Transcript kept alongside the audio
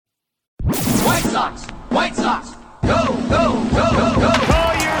White Sox! White Sox! Go, go, go, go, go!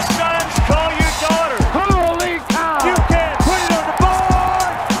 Call your sons, call your daughters. Holy cow! You can put it on the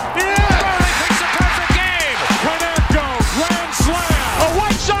board. Yeah! It's a perfect game. Konecko, grand slam. A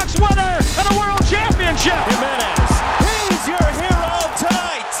White Sox winner and a world championship. Jimenez, he's your hero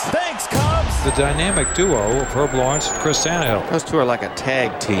tonight. Thanks, Cubs. The dynamic duo of Herb Lawrence and Chris Tannehill. Those two are like a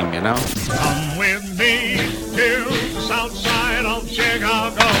tag team, you know? Come with me to the south side of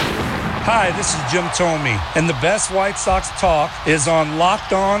Chicago. Hi, this is Jim Thome, and the best White Sox talk is on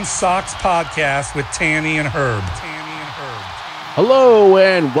Locked On Sox podcast with Tanny and Herb. Hello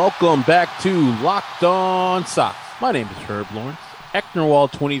and welcome back to Locked On Sox. My name is Herb Lawrence,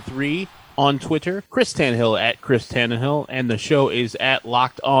 Ecknerwall23 on Twitter, Chris Tannehill at Chris Tannehill, and the show is at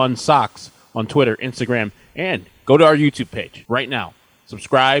Locked On Sox on Twitter, Instagram, and go to our YouTube page right now.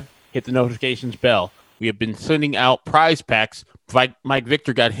 Subscribe, hit the notifications bell. We have been sending out prize packs. Mike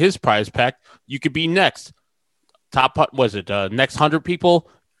Victor got his prize pack. You could be next. Next 100 people?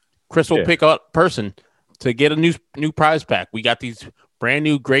 Chris will pick a person to get a new prize pack. We got these brand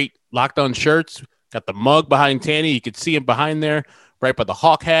new great Locked On shirts. Got the mug behind Tanny. You could see him behind there, right by the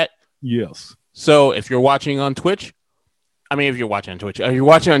Hawk hat. Yes. So if you're watching on Twitch, if you're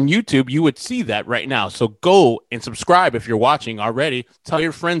watching on YouTube, you would see that right now. So go and subscribe if you're watching already. Tell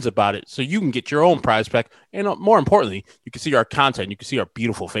your friends about it so you can get your own prize pack. And more importantly, you can see our content. You can see our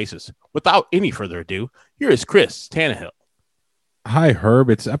beautiful faces. Without any further ado, here is Chris Tannehill. Hi, Herb.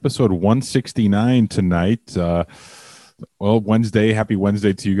 It's episode 169 tonight. Wednesday. Happy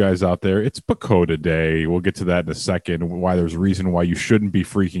Wednesday to you guys out there. It's PECOTA Day. We'll get to that in a second, why there's a reason why you shouldn't be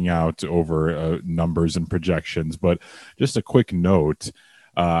freaking out over numbers and projections. But just a quick note.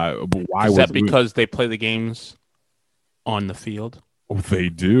 Why is that because they play the games on the field? Oh, they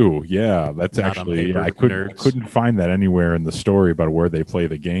do. Yeah, that's Not actually, I couldn't find that anywhere in the story about where they play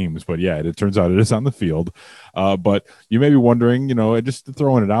the games. But yeah, it turns out it is on the field. But you may be wondering, just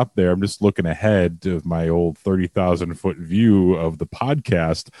throwing it out there, I'm just looking ahead of my old 30,000 foot view of the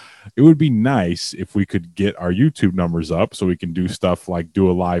podcast. It would be nice if we could get our YouTube numbers up so we can do stuff like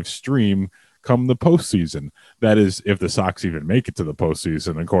do a live stream come the postseason. That is, if the Sox even make it to the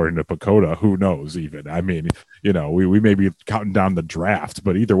postseason, according to PECOTA, who knows even? We may be counting down the draft,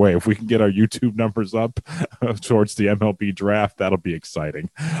 but either way, if we can get our YouTube numbers up towards the MLB draft, that'll be exciting.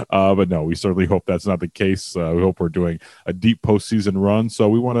 But no, we certainly hope that's not the case. We hope we're doing a deep postseason run. So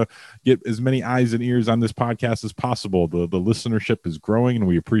we want to get as many eyes and ears on this podcast as possible. The listenership is growing and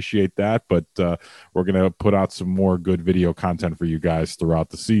we appreciate that, but we're going to put out some more good video content for you guys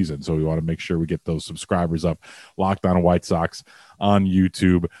throughout the season. So we want to make sure we get those subscribers up. Locked On White Sox on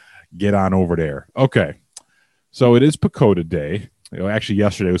YouTube. Get on over there. Okay. So it is PECOTA Day. Actually,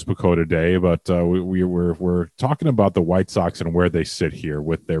 yesterday was PECOTA Day, but we're talking about the White Sox and where they sit here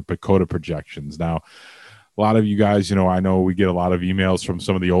with their PECOTA projections. Now, a lot of you guys, I know we get a lot of emails from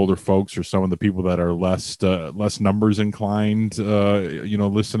some of the older folks or some of the people that are less numbers inclined,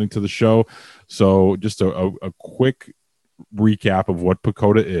 listening to the show. So just a quick recap of what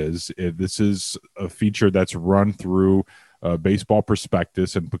PECOTA is. This is a feature that's run through Baseball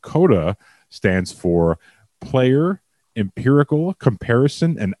Prospectus, and PECOTA stands for Player Empirical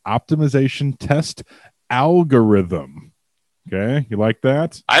Comparison and Optimization Test Algorithm. Okay, you like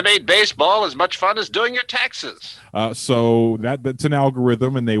that? I made baseball as much fun as doing your taxes. So that's an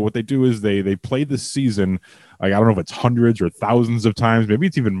algorithm, and what they do is they play the season. I don't know if it's hundreds or thousands of times. Maybe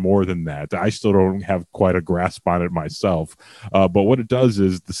it's even more than that. I still don't have quite a grasp on it myself. But what it does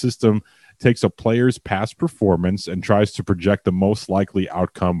is the system takes a player's past performance and tries to project the most likely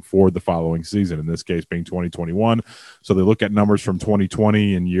outcome for the following season, in this case being 2021. So they look at numbers from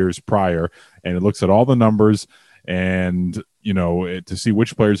 2020 and years prior, and it looks at all the numbers and to see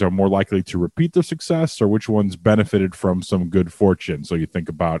which players are more likely to repeat their success or which ones benefited from some good fortune. So you think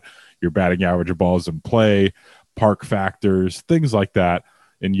about your batting average of balls in play, park factors, things like that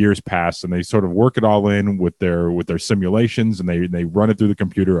in years past, and they sort of work it all in with their simulations, and they run it through the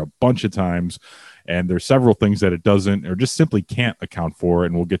computer a bunch of times, and there's several things that it doesn't or just simply can't account for,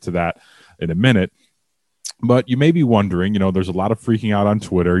 and we'll get to that in a minute. But you may be wondering, there's a lot of freaking out on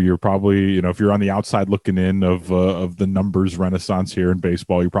Twitter. You're probably, if you're on the outside looking in of the numbers renaissance here in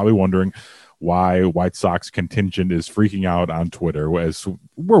baseball, you're probably wondering why White Sox contingent is freaking out on Twitter, as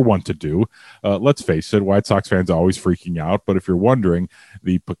we're wont to do. Let's face it, White Sox fans are always freaking out. But if you're wondering,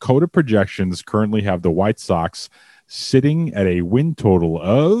 the PECOTA projections currently have the White Sox sitting at a win total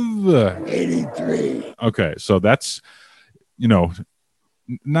of 83. Okay, so that's,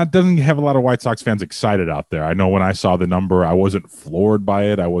 doesn't have a lot of White Sox fans excited out there. I know when I saw the number, I wasn't floored by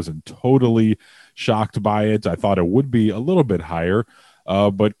it. I wasn't totally shocked by it. I thought it would be a little bit higher.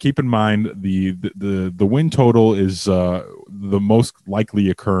 But keep in mind the win total is the most likely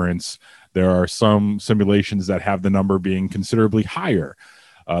occurrence. There are some simulations that have the number being considerably higher.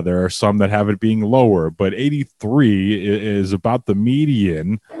 There are some that have it being lower, but 83 is about the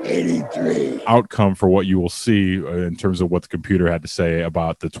median 83 outcome for what you will see in terms of what the computer had to say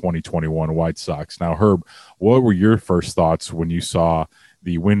about the 2021 White Sox. Now, Herb, what were your first thoughts when you saw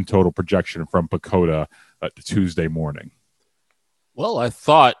the win total projection from Pacoda Tuesday morning? Well, I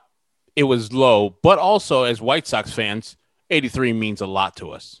thought it was low, but also as White Sox fans, 83 means a lot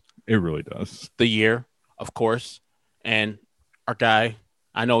to us. It really does. The year, of course, and our guy,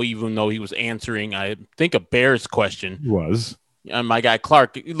 I know even though he was answering, I think, a Bears question. He was. And my guy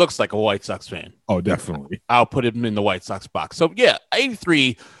Clark, he looks like a White Sox fan. Oh, definitely. I'll put him in the White Sox box. So, yeah,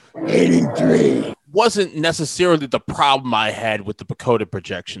 83 wasn't necessarily the problem I had with the Pacoda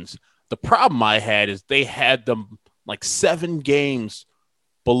projections. The problem I had is they had them like 7 games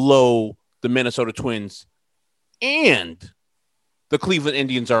below the Minnesota Twins, and the Cleveland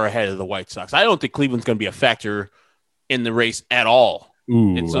Indians are ahead of the White Sox. I don't think Cleveland's going to be a factor in the race at all.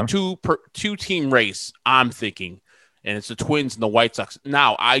 Ooh, it's a two-team race, I'm thinking, and it's the Twins and the White Sox.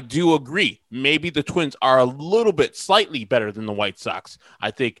 Now, I do agree. Maybe the Twins are a little bit slightly better than the White Sox.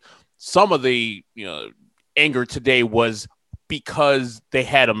 I think some of the anger today was because they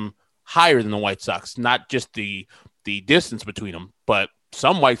had them higher than the White Sox, not just the distance between them, but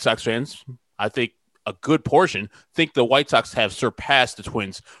some White Sox fans, I think a good portion, think the White Sox have surpassed the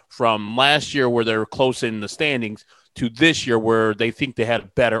Twins from last year where they were close in the standings to this year where they think they had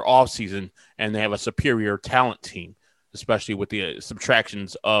a better offseason and they have a superior talent team, especially with the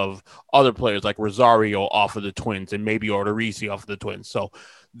subtractions of other players like Rosario off of the Twins and maybe Odorizzi off of the Twins. So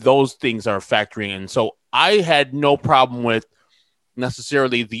those things are factoring in. So I had no problem with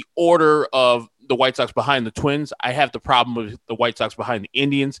necessarily the order of the White Sox behind the Twins. I have the problem with the White Sox behind the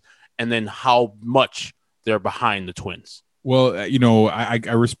Indians and then how much they're behind the Twins. Well, I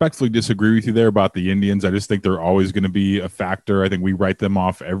respectfully disagree with you there about the Indians. I just think they're always going to be a factor. I think we write them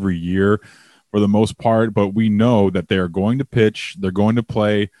off every year for the most part, but we know that they are going to pitch. They're going to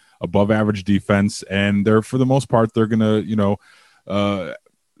play above average defense, and they're, for the most part, they're going to,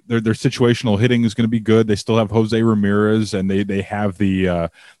 their situational hitting is going to be good. They still have Jose Ramirez, and they have the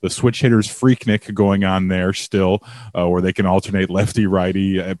switch hitters Freaknik going on there still, where they can alternate lefty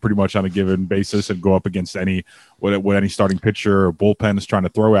righty pretty much on a given basis and go up against what any starting pitcher or bullpen is trying to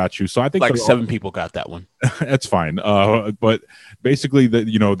throw at you. So I think like 7 people got that one. That's fine. But basically, their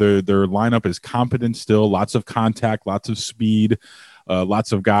lineup is competent still. Lots of contact, lots of speed.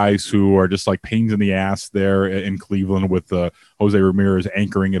 Lots of guys who are just like pains in the ass there in Cleveland with Jose Ramirez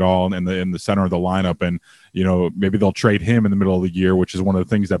anchoring it all in the center of the lineup. And, maybe they'll trade him in the middle of the year, which is one of the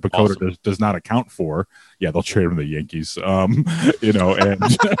things that Pacoda does not account for. Yeah, they'll trade him to the Yankees, and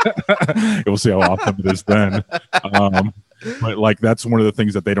we'll see how often it is then. But like that's one of the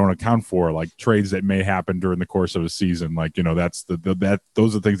things that they don't account for, like trades that may happen during the course of a season. Like that's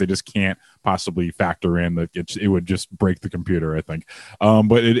those are the things they just can't possibly factor in. That it would just break the computer, I think.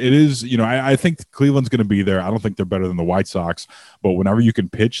 But it is, I think Cleveland's going to be there. I don't think they're better than the White Sox, but whenever you can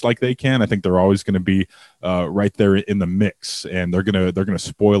pitch like they can, I think they're always going to be right there in the mix, and they're gonna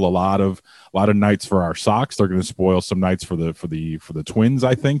spoil a lot of nights for our Sox. They're going to spoil some nights for the Twins,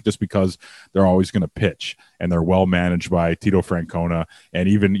 I think, just because they're always going to pitch and they're well managed by Tito Francona. And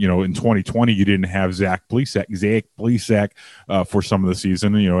even, in 2020, you didn't have Zach Plesac for some of the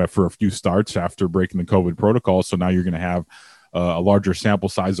season, for a few starts after breaking the COVID protocol. So now you're going to have a larger sample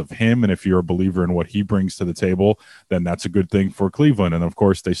size of him. And if you're a believer in what he brings to the table, then that's a good thing for Cleveland. And of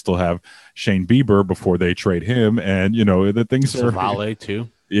course, they still have Shane Bieber before they trade him. And, the things are Savale too.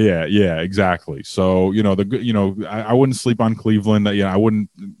 Yeah, exactly. So, I wouldn't sleep on Cleveland. I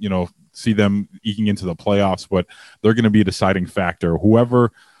wouldn't, see them eking into the playoffs, but they're going to be a deciding factor.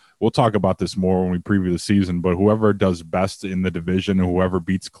 We'll talk about this more when we preview the season, but whoever does best in the division, whoever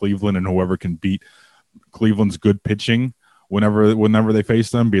beats Cleveland and whoever can beat Cleveland's good pitching whenever they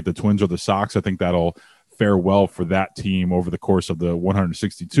face them, be it the Twins or the Sox, I think that'll fare well for that team over the course of the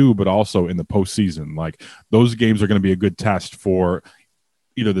 162, but also in the postseason. Like those games are going to be a good test for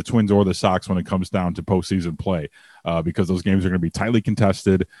either the Twins or the Sox when it comes down to postseason play, because those games are going to be tightly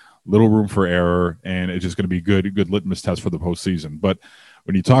contested, little room for error, and it's just going to be a good litmus test for the postseason. But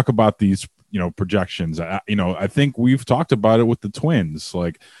when you talk about these, projections, I think we've talked about it with the Twins.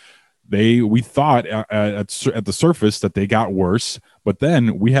 Like we thought at the surface that they got worse, but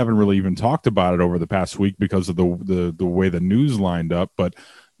then we haven't really even talked about it over the past week because of the way the news lined up. But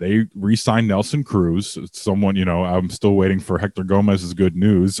they re-signed Nelson Cruz. Someone, I'm still waiting for Hector Gomez's good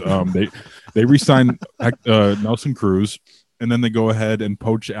news. They re-signed Nelson Cruz, and then they go ahead and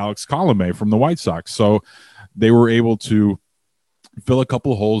poach Alex Colomé from the White Sox. So they were able to fill a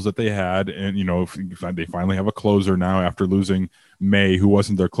couple of holes that they had, and they finally have a closer now after losing May, who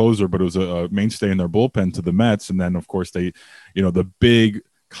wasn't their closer but was a mainstay in their bullpen to the Mets. And then of course they, the big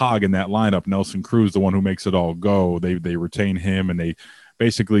cog in that lineup, Nelson Cruz, the one who makes it all go, they retain him, and they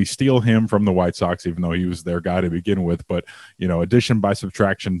basically steal him from the White Sox, even though he was their guy to begin with. But, addition by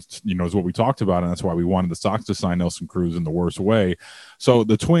subtraction, is what we talked about. And that's why we wanted the Sox to sign Nelson Cruz in the worst way. So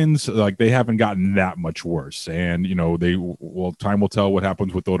the Twins, they haven't gotten that much worse. And, time will tell what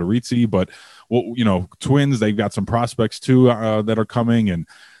happens with Odorizzi. But, Twins, they've got some prospects too that are coming. And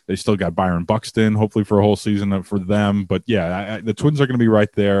they still got Byron Buxton, hopefully for a whole season for them. But, yeah, the Twins are going to be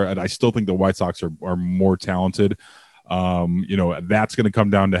right there. And I still think the White Sox are more talented. That's going to come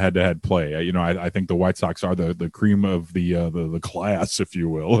down to head-to-head play. I think the White Sox are the cream of the class, if you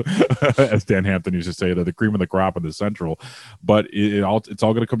will, as Dan Hampton used to say, the cream of the crop in the Central. But it's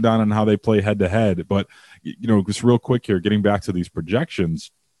all going to come down on how they play head-to-head. But just real quick here, getting back to these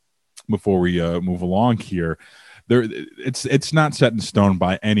projections before we move along here. It's not set in stone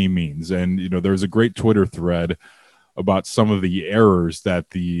by any means, and there's a great Twitter thread about some of the errors that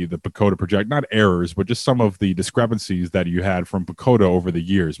the PECOTA project, not errors, but just some of the discrepancies that you had from PECOTA over the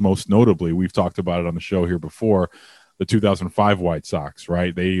years. Most notably, we've talked about it on the show here before, the 2005 White Sox,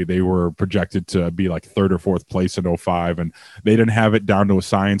 right? They were projected to be like third or fourth place in 05, and they didn't have it down to a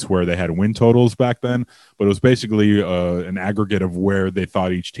science where they had win totals back then, but it was basically an aggregate of where they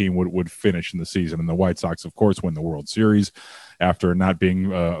thought each team would finish in the season. And the White Sox, of course, win the World Series after not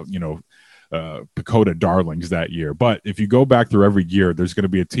being, PECOTA darlings that year. But if you go back through every year, there's going to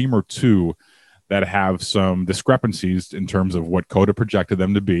be a team or two that have some discrepancies in terms of what COTA projected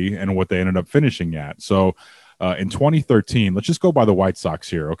them to be and what they ended up finishing at. So in 2013, let's just go by the White Sox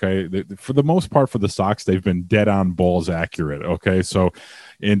here, okay? For the most part, for the Sox, they've been dead on balls accurate, okay? So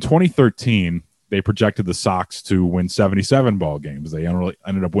in 2013, they projected the Sox to win 77 ball games. They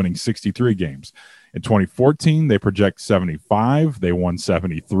ended up winning 63 games. In 2014, they project 75. They won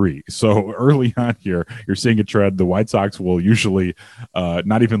 73. So early on here, you're seeing a trend. The White Sox will usually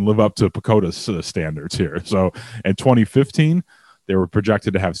not even live up to PECOTA's standards here. So in 2015, they were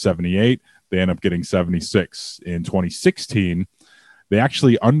projected to have 78. They end up getting 76. In 2016, they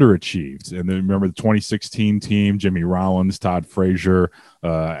actually underachieved. And then remember the 2016 team, Jimmy Rollins, Todd Frazier,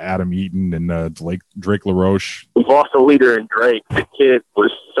 Adam Eaton, and Drake LaRoche. We've lost a leader in Drake. The kid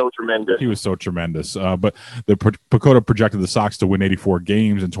was so tremendous. He was so tremendous. But the PECOTA projected the Sox to win 84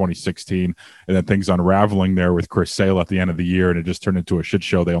 games in 2016, and then things unraveling there with Chris Sale at the end of the year, and it just turned into a shit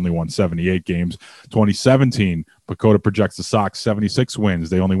show. They only won 78 games. 2017, PECOTA projects the Sox 76 wins.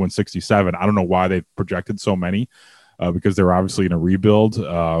 They only won 67. I don't know why they projected so many. Because they're obviously in a rebuild,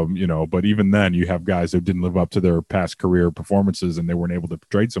 but even then you have guys that didn't live up to their past career performances and they weren't able to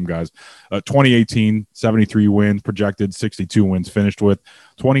trade some guys. 2018, 73 wins projected, 62 wins finished with.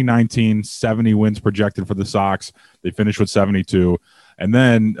 2019, 70 wins projected for the Sox. They finished with 72. And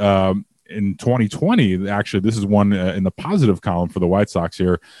then in 2020, actually, this is one in the positive column for the White Sox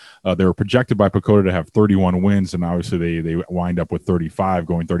here. They were projected by PECOTA to have 31 wins, and obviously they wind up with 35,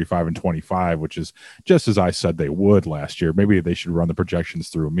 going 35 and 25, which is just as I said they would last year. Maybe they should run the projections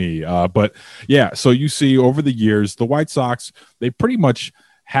through me. But yeah, so you see over the years, the White Sox, they pretty much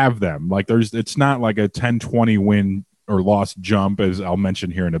have them. Like it's not like a 10-20 win or loss jump, as I'll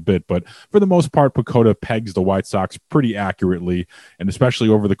mention here in a bit. But for the most part, PECOTA pegs the White Sox pretty accurately, and especially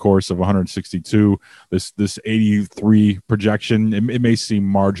over the course of 162, this 83 projection, it may seem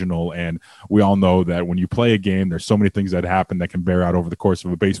marginal, and we all know that when you play a game, there's so many things that happen that can bear out over the course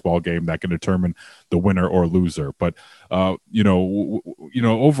of a baseball game that can determine the winner or loser. But overall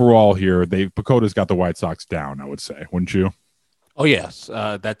here, PECOTA's got the White Sox down, I would say, wouldn't you? Oh yes,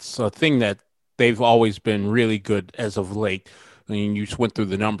 that's a thing that they've always been really good as of late. I mean, you just went through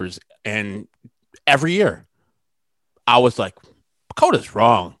the numbers, and every year I was like, PECOTA's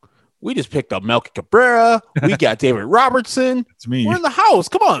wrong. We just picked up Melky Cabrera. We got David Robertson. It's me. We're in the house.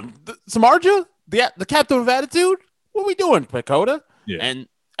 Come on. Samardzija, the captain of attitude. What are we doing, PECOTA? Yeah. And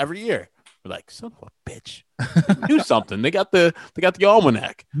every year we're like, son of a bitch. Do something. They got the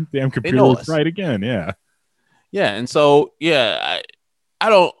almanac. Damn computer was right again. Yeah. Yeah. And so, yeah, I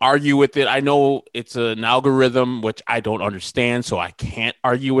don't argue with it. I know it's an algorithm, which I don't understand, so I can't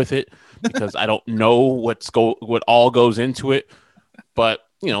argue with it because I don't know what all goes into it. But,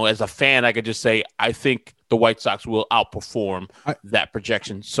 as a fan, I could just say I think the White Sox will outperform that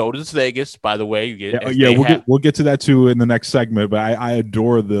projection. So does Vegas, by the way. We'll get to that too in the next segment. But I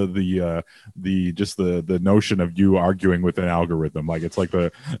adore the notion of you arguing with an algorithm. Like it's like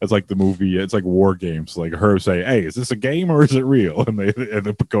the movie. It's like War Games. Like Herb say, "Hey, is this a game or is it real?" And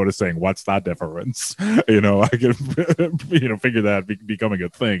the Pacoda saying, "What's that difference?" I can figure that becoming a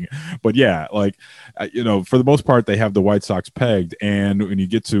thing. But yeah, like for the most part, they have the White Sox pegged, and when you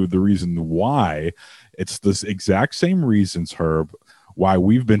get to the reason why. It's this exact same reasons, Herb, why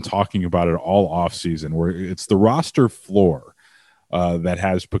we've been talking about it all offseason, where it's the roster floor that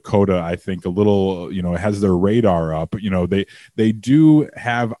has Pacoda, I think, a little, has their radar up. They do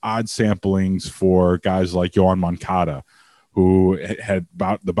have odd samplings for guys like Yoan Moncada, who had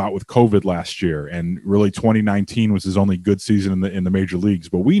the bout with COVID last year, and really 2019 was his only good season in the major leagues.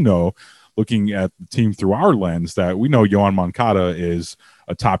 But we know, looking at the team through our lens, that we know Yoan Moncada is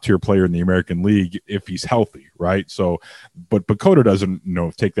a top tier player in the American League if he's healthy, right? So, but Pacoda doesn't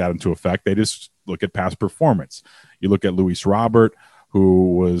take that into effect. They just look at past performance. You look at Luis Robert,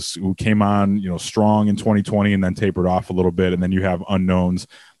 who came on strong in 2020 and then tapered off a little bit, and then you have unknowns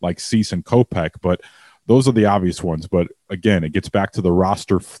like Cease and Kopech, but those are the obvious ones. But again, it gets back to the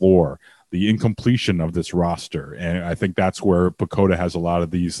roster floor, the incompletion of this roster. And I think that's where Pacoda has a lot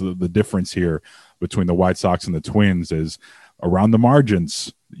of the difference here between the White Sox and the Twins is around the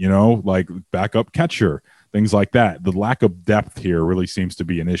margins, like backup catcher, things like that. The lack of depth here really seems to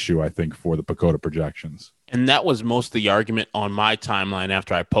be an issue, I think, for the Pacoda projections. And that was most of the argument on my timeline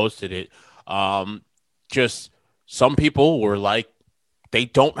after I posted it. Just some people were like, they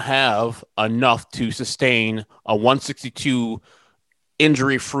don't have enough to sustain a 162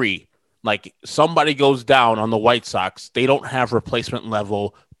 injury-free. Like somebody goes down on the White Sox, they don't have replacement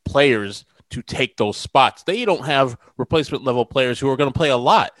level players to take those spots. They don't have replacement level players who are going to play a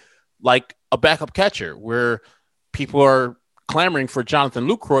lot, like a backup catcher, where people are clamoring for Jonathan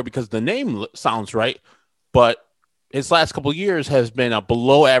Lucroy because the name sounds right, but his last couple of years has been a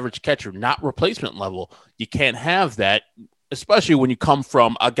below average catcher, not replacement level. You can't have that, especially when you come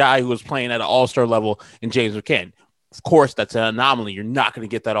from a guy who was playing at an all-star level in James McCann. Of course, that's an anomaly. You're not going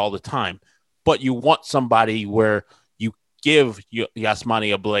to get that all the time, but you want somebody where you give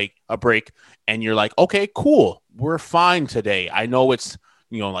Yasmani a break and you're like, okay, cool. We're fine today. I know it's,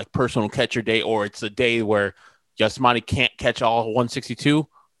 like personal catcher day, or it's a day where Yasmani can't catch all 162.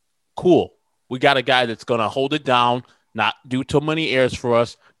 Cool. We got a guy that's going to hold it down, not do too many errors for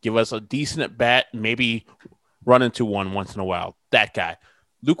us, give us a decent at bat, maybe run into one once in a while. That guy.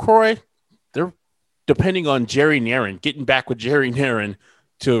 Lucroy, they're depending on Jerry Narron, getting back with Jerry Narron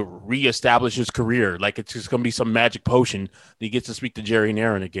to reestablish his career. Like it's just going to be some magic potion that he gets to speak to Jerry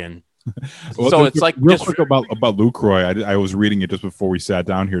Narron again. So it's like real quick about Lucroy. I was reading it just before we sat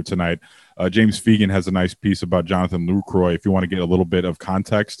down here tonight. James Fegan has a nice piece about Jonathan Lucroy. If you want to get a little bit of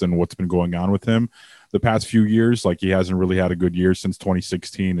context and what's been going on with him the past few years, like he hasn't really had a good year since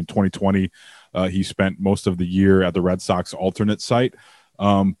 2016 and 2020. He spent most of the year at the Red Sox alternate site.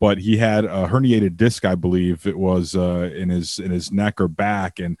 But he had a herniated disc, I believe it was in his neck or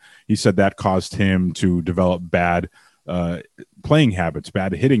back, and he said that caused him to develop bad playing habits,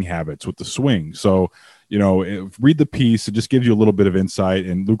 bad hitting habits with the swing. So, read the piece. It just gives you a little bit of insight.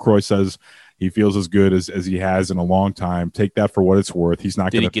 And Lucroy says he feels as good as he has in a long time. Take that for what it's worth. He's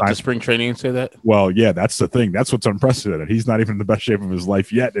not going to get to spring training and say that? Well, yeah, that's the thing. That's what's unprecedented. He's not even in the best shape of his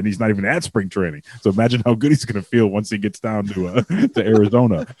life yet, and he's not even at spring training. So imagine how good he's going to feel once he gets down to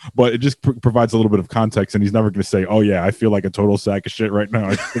Arizona. But it just provides a little bit of context, and he's never going to say, oh, yeah, I feel like a total sack of shit right now.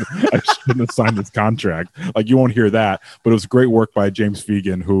 I shouldn't have signed this contract. Like, you won't hear that. But it was great work by James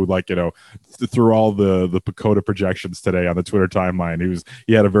Fegan, who, through all the Pacoda projections today on the Twitter timeline,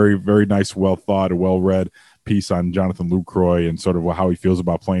 he had a very, very nice, well thought, a well-read piece on Jonathan Lucroy and sort of how he feels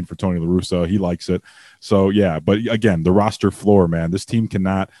about playing for Tony La Russa. He likes it. So, yeah, but again, the roster floor, man, this team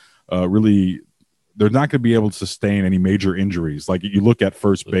cannot really – they're not going to be able to sustain any major injuries. Like, you look at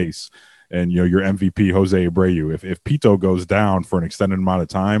first base and, your MVP, Jose Abreu, if Pito goes down for an extended amount of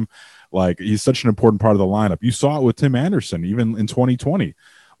time, like, he's such an important part of the lineup. You saw it with Tim Anderson even in 2020.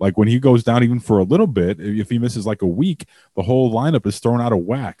 Like, when he goes down even for a little bit, if he misses like a week, the whole lineup is thrown out of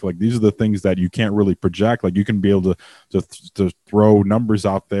whack. Like, these are the things that you can't really project. Like, you can be able to throw numbers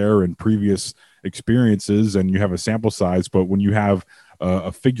out there and previous experiences, and you have a sample size. But when you have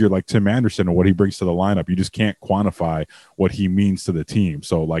a figure like Tim Anderson and what he brings to the lineup, you just can't quantify what he means to the team.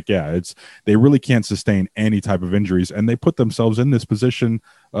 So, they really can't sustain any type of injuries, and they put themselves in this position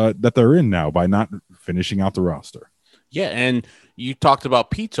that they're in now by not finishing out the roster. Yeah, and you talked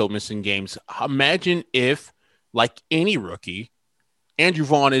about Pito missing games. Imagine if, like any rookie, Andrew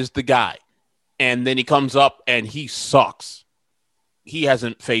Vaughn is the guy. And then he comes up and he sucks. He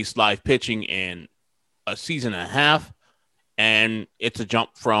hasn't faced live pitching in a season and a half, and it's a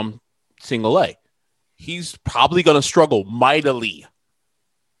jump from single A. He's probably going to struggle mightily.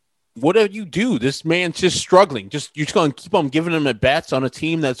 What do you do? This man's just struggling. You're just going to keep on giving him at bats on a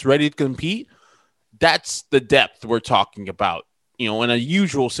team that's ready to compete. That's the depth we're talking about. In a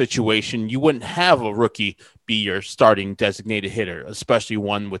usual situation, you wouldn't have a rookie be your starting designated hitter, especially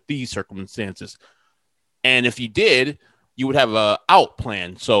one with these circumstances. And if you did, you would have a out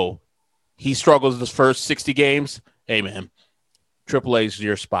plan. So he struggles the first 60 games. Hey, man, AAA is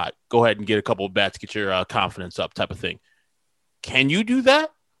your spot. Go ahead and get a couple of bats, get your confidence up type of thing. Can you do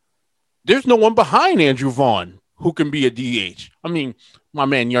that? There's no one behind Andrew Vaughn who can be a DH. I mean, my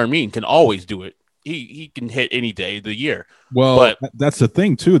man Yarmeen can always do it. He can hit any day of the year. Well, but that's the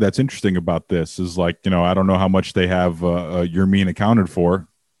thing, too, that's interesting about this is I don't know how much they have Yarmeen accounted for,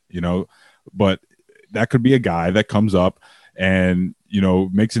 but that could be a guy that comes up and,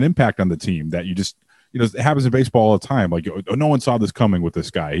 makes an impact on the team that you just – it happens in baseball all the time. Like, no one saw this coming with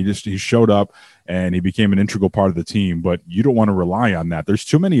this guy. He showed up and he became an integral part of the team, but you don't want to rely on that. There's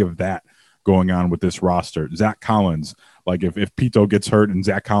too many of that going on with this roster. Zach Collins, like if Pito gets hurt and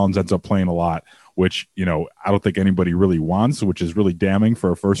Zach Collins ends up playing a lot, which, I don't think anybody really wants, which is really damning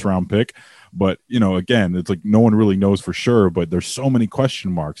for a first round pick. But, again, it's like no one really knows for sure, but there's so many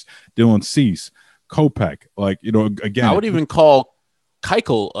question marks. Dylan Cease, Kopech, again. I would even call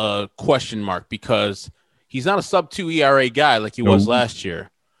Keuchel a question mark because he's not a sub-2 ERA guy like he was last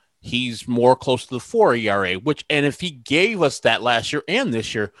year. He's more close to the 4 ERA, and if he gave us that last year and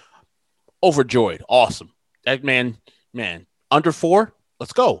this year, overjoyed. Awesome. That man, under 4,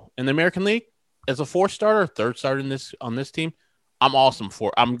 let's go. In the American League, as a 4 starter, 3rd starter on this team,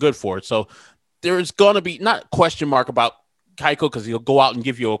 I'm good for it. So there's going to be not question mark about Keuchel because he'll go out and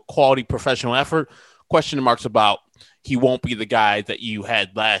give you a quality professional effort. Question marks about he won't be the guy that you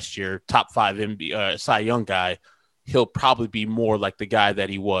had last year, top 5 Cy Young guy. He'll probably be more like the guy that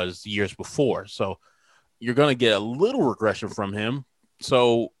he was years before. So you're going to get a little regression from him.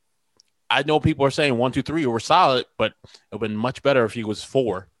 So I know people are saying 1, 2, 3 were solid, but it would have been much better if he was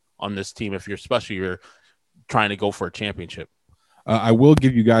 4 on this team, especially you're trying to go for a championship. I will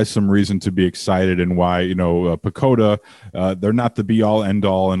give you guys some reason to be excited and why, PECOTA, they're not the be all end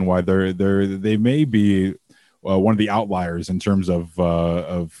all, and why they may be one of the outliers in terms of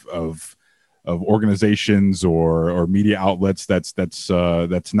organizations or media outlets that's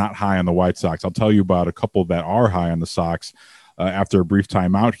not high on the White Sox. I'll tell you about a couple that are high on the Sox after a brief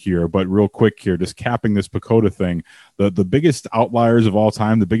time out here, but real quick here, just capping this PECOTA thing, the biggest outliers of all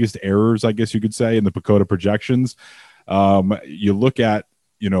time, the biggest errors, I guess you could say, in the PECOTA projections. You look at,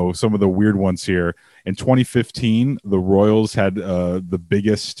 some of the weird ones here. In 2015, the Royals had the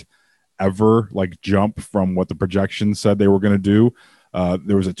biggest ever jump from what the projections said they were going to do.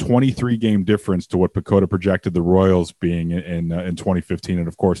 There was a 23-game difference to what PECOTA projected the Royals being in 2015. And,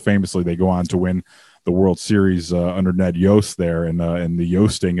 of course, famously, they go on to win the World Series under Ned Yost there and the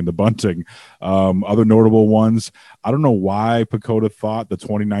Yosting and the bunting. Other notable ones, I don't know why PECOTA thought the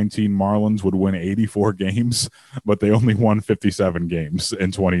 2019 Marlins would win 84 games, but they only won 57 games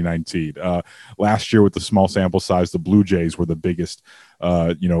in 2019. Last year with the small sample size, the Blue Jays were the biggest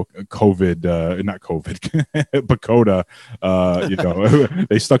PECOTA,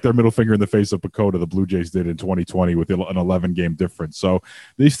 they stuck their middle finger in the face of PECOTA. The Blue Jays did in 2020 with an 11-game difference. So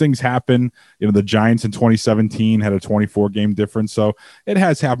these things happen. The Giants in 2017 had a 24-game difference. So it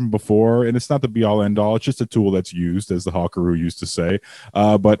has happened before, and it's not the be-all, end-all. It's just a tool that's used, as the Hawkeroo used to say.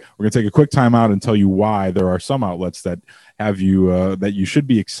 But we're going to take a quick time out and tell you why there are some outlets that have you that you should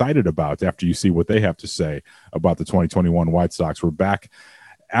be excited about after you see what they have to say about the 2021 White Sox. We're back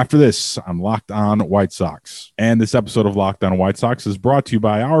after this on Locked On White Sox. And this episode of Locked On White Sox is brought to you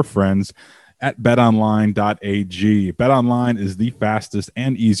by our friends at betonline.ag. BetOnline is the fastest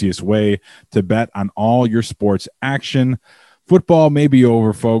and easiest way to bet on all your sports action. Football may be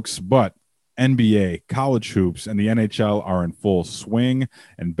over, folks, but NBA, college hoops, and the NHL are in full swing,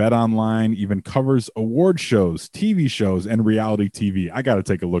 and BetOnline even covers award shows, TV shows, and reality TV. I got to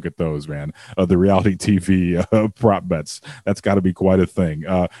take a look at those, man. The reality TV prop bets. That's got to be quite a thing.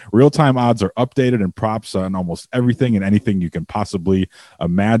 Real-time odds are updated and props on almost everything and anything you can possibly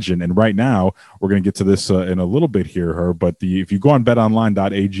imagine. And right now, we're going to get to this in a little bit here, but if you go on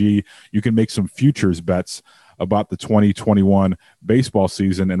betonline.ag, you can make some futures bets about the 2021 baseball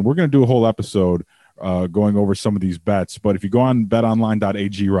season. And we're going to do a whole episode going over some of these bets. But if you go on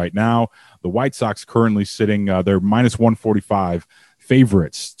betonline.ag right now, the White Sox currently sitting, they're minus 145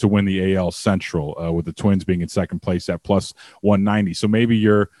 favorites to win the AL Central, with the Twins being in second place at plus 190. So maybe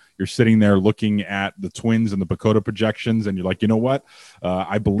you're you're sitting there looking at the Twins and the Pacoda projections, and you're like, you know what?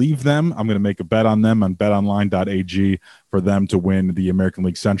 I believe them. I'm going to make a bet on them on betonline.ag for them to win the American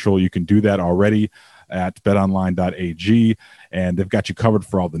League Central. You can do that already at betonline.ag, and they've got you covered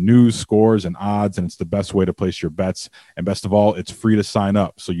for all the news, scores, and odds, and it's the best way to place your bets. And best of all, it's free to sign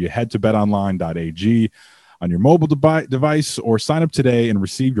up. So you head to betonline.ag on your mobile device or sign up today and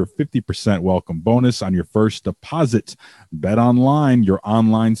receive your 50% welcome bonus on your first deposit. BetOnline, your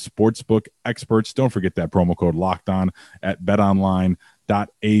online sportsbook experts. Don't forget that promo code Locked On at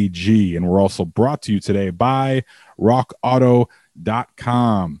betonline.ag. And we're also brought to you today by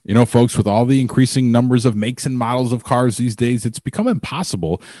RockAuto.com. You know, folks, with all the increasing numbers of makes and models of cars these days, it's become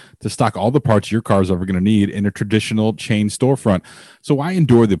impossible to stock all the parts your car is ever going to need in a traditional chain storefront. So why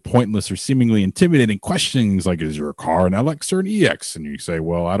endure the pointless or seemingly intimidating questionings like, is your car an LX or an EX? And you say,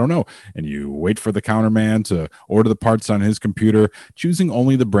 well, I don't know. And you wait for the counterman to order the parts on his computer, choosing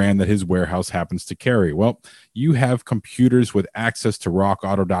only the brand that his warehouse happens to carry. Well, you have computers with access to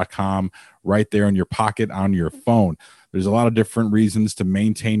RockAuto.com right there in your pocket on your phone. There's a lot of different reasons to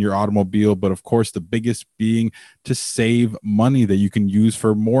maintain your automobile, but of course, the biggest being to save money that you can use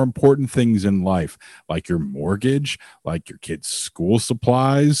for more important things in life, like your mortgage, like your kids' school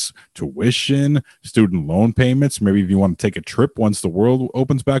supplies, tuition, student loan payments, maybe if you want to take a trip once the world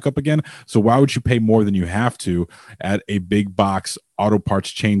opens back up again. So why would you pay more than you have to at a big box auto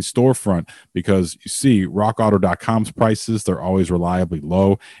parts chain storefront? Because you see, RockAuto.com's prices, they're always reliably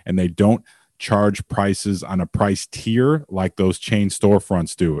low, and they don't charge prices on a price tier like those chain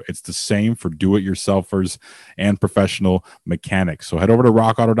storefronts do. It's the same for do-it-yourselfers and professional mechanics. So head over to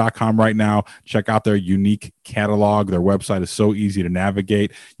rockauto.com right now. Check out their unique catalog. Their website is so easy to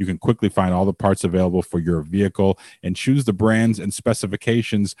navigate. You can quickly find all the parts available for your vehicle and choose the brands and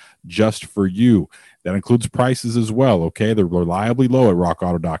specifications just for you. That includes prices as well, okay? They're reliably low at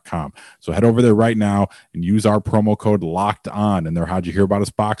rockauto.com. So head over there right now and use our promo code Locked On in their How'd You Hear About Us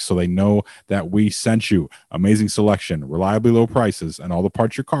box so they know that we sent you. Amazing selection, reliably low prices, and all the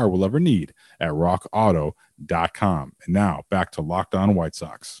parts your car will ever need at rockauto.com. And now back to Locked On White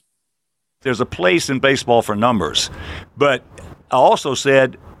Sox. There's a place in baseball for numbers, but I also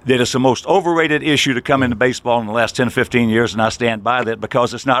said that it's the most overrated issue to come into baseball in the last 10, 15 years, and I stand by that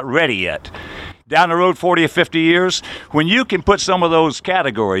because it's not ready yet. Down the road 40 or 50 years, when you can put some of those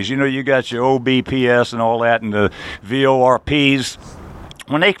categories, you know, you got your OBPS and all that and the VORPs,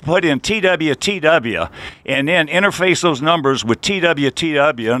 when they put in TWTW and then interface those numbers with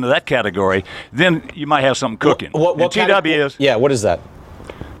TWTW under that category, then you might have something cooking. What TW is? Yeah, what is that?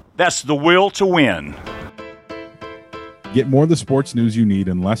 That's the will to win. Get more of the sports news you need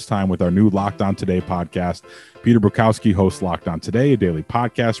in less time with our new Locked On Today podcast. Peter Bukowski hosts Locked On Today, a daily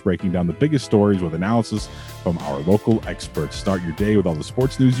podcast breaking down the biggest stories with analysis from our local experts. Start your day with all the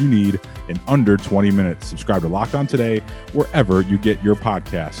sports news you need in under 20 minutes. Subscribe to Locked On Today wherever you get your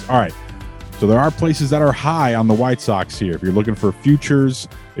podcasts. All right, so there are places that are high on the White Sox here. If you're looking for futures,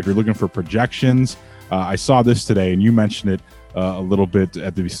 if you're looking for projections, I saw this today, and you mentioned it a little bit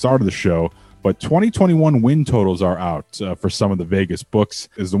at the start of the show. But 2021 win totals are out for some of the Vegas books.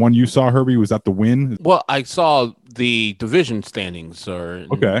 Is the one you saw, Herbie, was that the win? Well, I saw the division standings.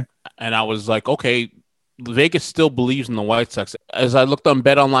 Okay. And I was like, okay, Vegas still believes in the White Sox. As I looked on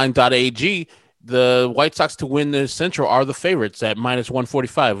betonline.ag, the White Sox to win the Central are the favorites at minus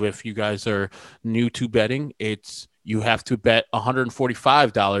 145. If you guys are new to betting, you have to bet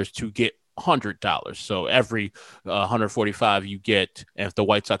 $145 to get $100. So every 145 you get, and if the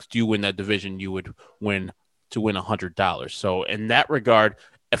White Sox do win that division, you would win $100. So in that regard,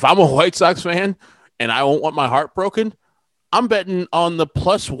 if I'm a White Sox fan and I don't want my heart broken, I'm betting on the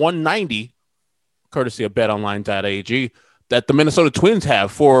plus 190, courtesy of betonline.ag, that the Minnesota Twins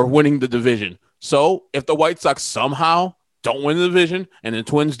have for winning the division. So if the White Sox somehow don't win the division and the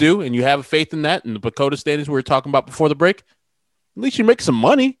Twins do, and you have faith in that, and the Pacoda standings we were talking about before the break, at least you make some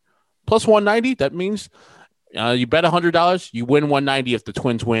money. Plus 190, that means you bet $100, you win 190 if the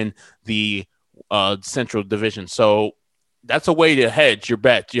Twins win the Central Division. So that's a way to hedge your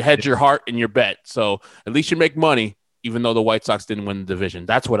bet. You hedge your heart and your bet. So at least you make money, even though the White Sox didn't win the division.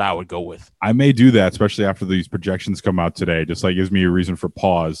 That's what I would go with. I may do that, especially after these projections come out today. Just like gives me a reason for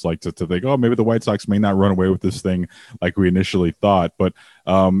pause, like to think, oh, maybe the White Sox may not run away with this thing like we initially thought. But,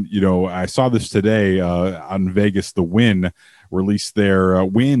 I saw this today on Vegas, the Win released their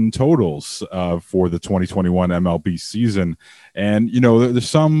win totals for the 2021 MLB season. And, there's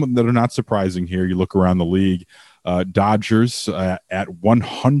some that are not surprising here. You look around the league, Dodgers at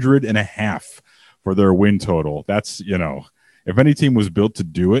 100.5 for their win total. That's, if any team was built to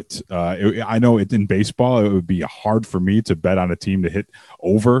do it, I know it in baseball, it would be hard for me to bet on a team to hit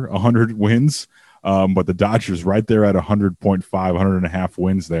over 100 wins. But the Dodgers right there at 100.5, 100.5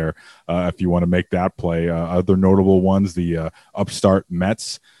 wins there. If you want to make that play, other notable ones, the upstart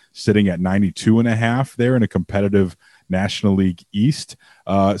Mets sitting at 92.5 there in a competitive National League East.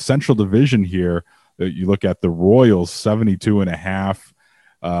 Central Division here, you look at the Royals,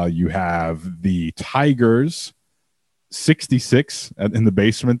 72.5. You have the Tigers, 66 in the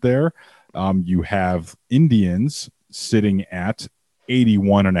basement there. You have Indians sitting at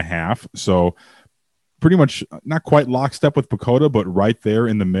 81.5. So pretty much not quite lockstep with Pacoda, but right there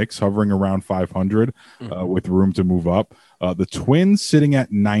in the mix, hovering around 500 with room to move up. The Twins sitting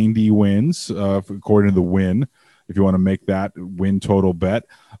at 90 wins, according to the Win, if you want to make that win total bet.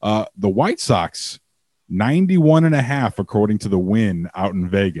 The White Sox, 91.5 according to the Win out in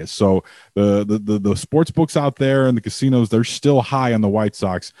Vegas. So the sports books out there and the casinos, they're still high on the White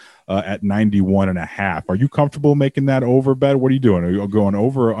Sox at 91.5. Are you comfortable making that over bet? What are you doing? Are you going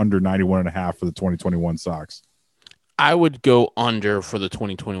over or under 91.5 for the 2021 Sox? I would go under for the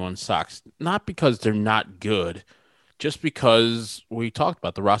 2021 Sox, not because they're not good, just because we talked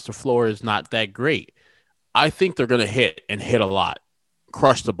about the roster floor is not that great. I think they're going to hit a lot,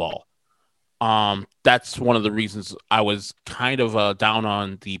 crush the ball. That's one of the reasons I was kind of down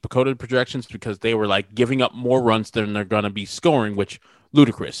on the Pacoda projections, because they were like giving up more runs than they're going to be scoring, which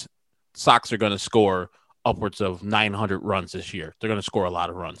ludicrous. Sox are going to score upwards of 900 runs this year. They're going to score a lot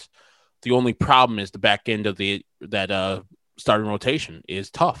of runs. The only problem is the back end of that starting rotation is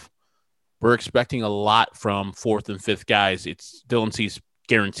tough. We're expecting a lot from fourth and fifth guys. It's Dylan Cease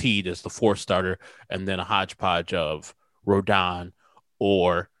guaranteed as the fourth starter, and then a hodgepodge of Rodon,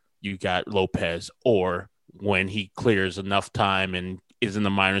 or you got Lopez, or when he clears enough time and is in the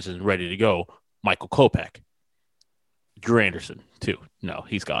minors and ready to go, Michael Kopech. Drew Anderson too. No,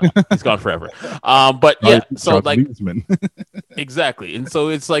 he's gone. He's gone forever. But yeah, so like exactly. And so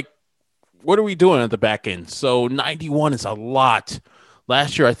it's like, what are we doing at the back end? So 91 is a lot.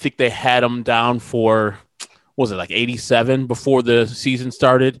 Last year, I think they had him down for, what was it, like 87 before the season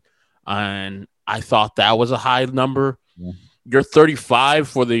started? And I thought that was a high number. Yeah. Your 35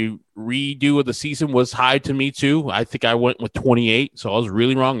 for the redo of the season was high to me too. I think I went with 28, so I was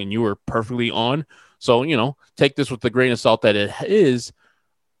really wrong, and you were perfectly on. So, take this with a grain of salt that it is.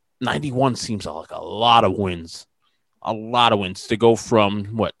 91 seems like a lot of wins. A lot of wins to go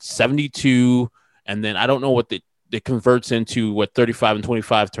from, 72, and then I don't know what it converts into, what 35 and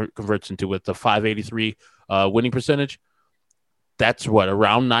 25 converts into with the 583 winning percentage. That's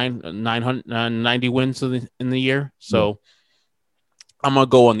around 990 wins in the year. So I'm going to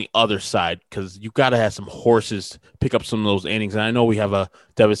go on the other side, because you got to have some horses pick up some of those innings. And I know we have a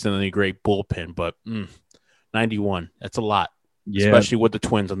devastatingly great bullpen, but 91, that's a lot, especially with the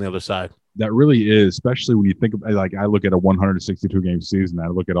Twins on the other side. That really is, especially when you think of, like, I look at a 162 game season, I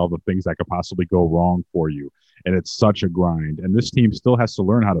look at all the things that could possibly go wrong for you, and it's such a grind. And this team still has to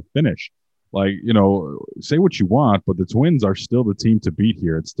learn how to finish. Like, say what you want, but the Twins are still the team to beat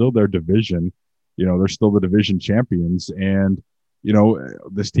here. It's still their division. They're still the division champions, and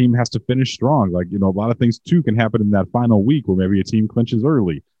this team has to finish strong. Like, a lot of things too can happen in that final week where maybe a team clinches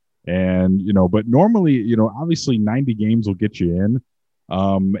early, and but normally, obviously 90 games will get you in.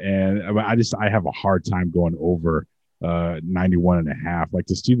 And I have a hard time going over 91.5. Like,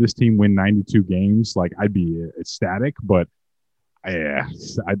 to see this team win 92 games, like, I'd be ecstatic, but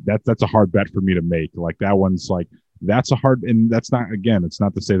that's a hard bet for me to make. Like, that one's like, that's a hard, and that's not, again, it's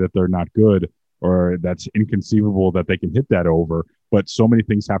not to say that they're not good or that's inconceivable that they can hit that over, but so many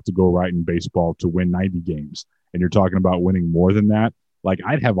things have to go right in baseball to win 90 games. And you're talking about winning more than that. Like,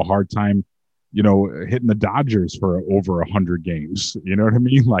 I'd have a hard time, hitting the Dodgers for over 100 games. You know what I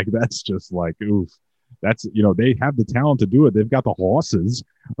mean? Like, that's just like, oof. That's, they have the talent to do it. They've got the horses,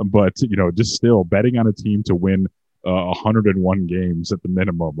 but, just still betting on a team to win 101 games at the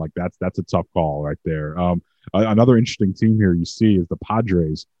minimum. Like, that's a tough call right there. Another interesting team here you see is the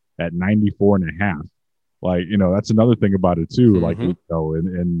Padres at 94.5. Like, that's another thing about it too. Mm-hmm. Like, in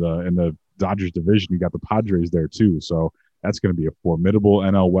the Dodgers division, you got the Padres there too. So that's going to be a formidable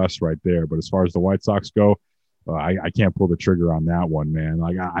NL West right there. But as far as the White Sox go, I can't pull the trigger on that one, man.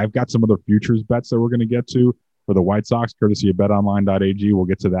 Like, I've got some other futures bets that we're going to get to for the White Sox, courtesy of betonline.ag. We'll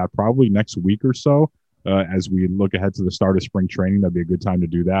get to that probably next week or so as we look ahead to the start of spring training. That'd be a good time to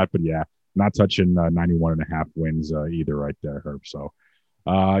do that. But yeah, not touching 91.5 wins either right there, Herb. So,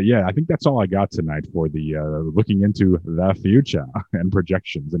 I think that's all I got tonight for the looking into the future and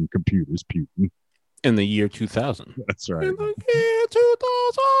projections and computers Putin. In the year 2000. That's right. In the year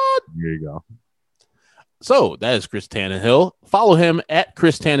 2000. There you go. So that is Chris Tannehill. Follow him at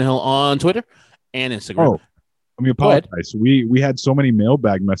Chris Tannehill on Twitter and Instagram. Oh, let me apologize. We had so many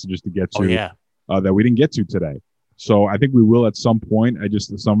mailbag messages to get to that we didn't get to today. So I think we will at some point.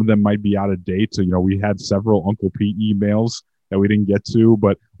 Some of them might be out of date. So, we had several Uncle Pete emails that we didn't get to,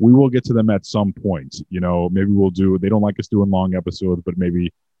 but we will get to them at some point. Maybe they don't like us doing long episodes, but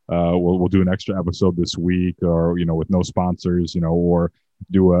maybe we'll do an extra episode this week or, with no sponsors, or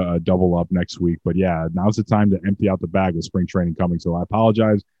do a double up next week. But yeah, now's the time to empty out the bag with spring training coming. So I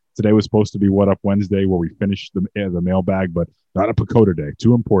apologize. Today was supposed to be What Up Wednesday, where we finished the mailbag, but not a Pacoda Day.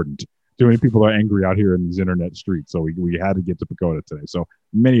 Too important. Too many people are angry out here in these internet streets. So we had to get to Pacoda today. So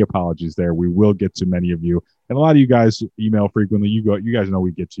many apologies there. We will get to many of you. And a lot of you guys email frequently. You guys know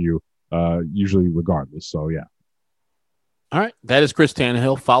we get to you usually regardless. So yeah. All right. That is Chris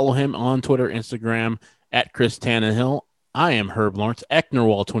Tannehill. Follow him on Twitter, Instagram at Chris Tannehill. I am Herb Lawrence,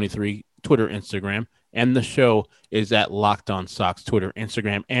 Ecknerwall23, Twitter, Instagram, and the show is at Locked On Sox, Twitter,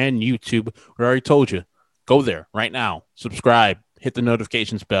 Instagram, and YouTube. I already told you, go there right now, subscribe, hit the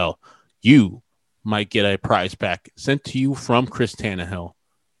notifications bell. You might get a prize pack sent to you from Chris Tannehill.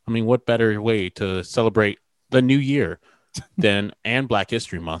 I mean, what better way to celebrate the new year and Black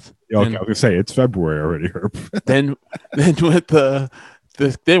History Month? Okay, I was gonna say it's February already, Herb. then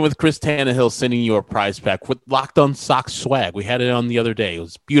with Chris Tannehill sending you a prize pack with Locked On Sox swag. We had it on the other day. It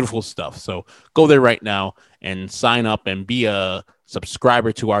was beautiful stuff. So go there right now and sign up and be a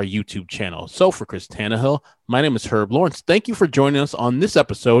subscriber to our YouTube channel. So for Chris Tannehill, my name is Herb Lawrence. Thank you for joining us on this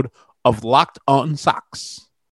episode of Locked On Sox.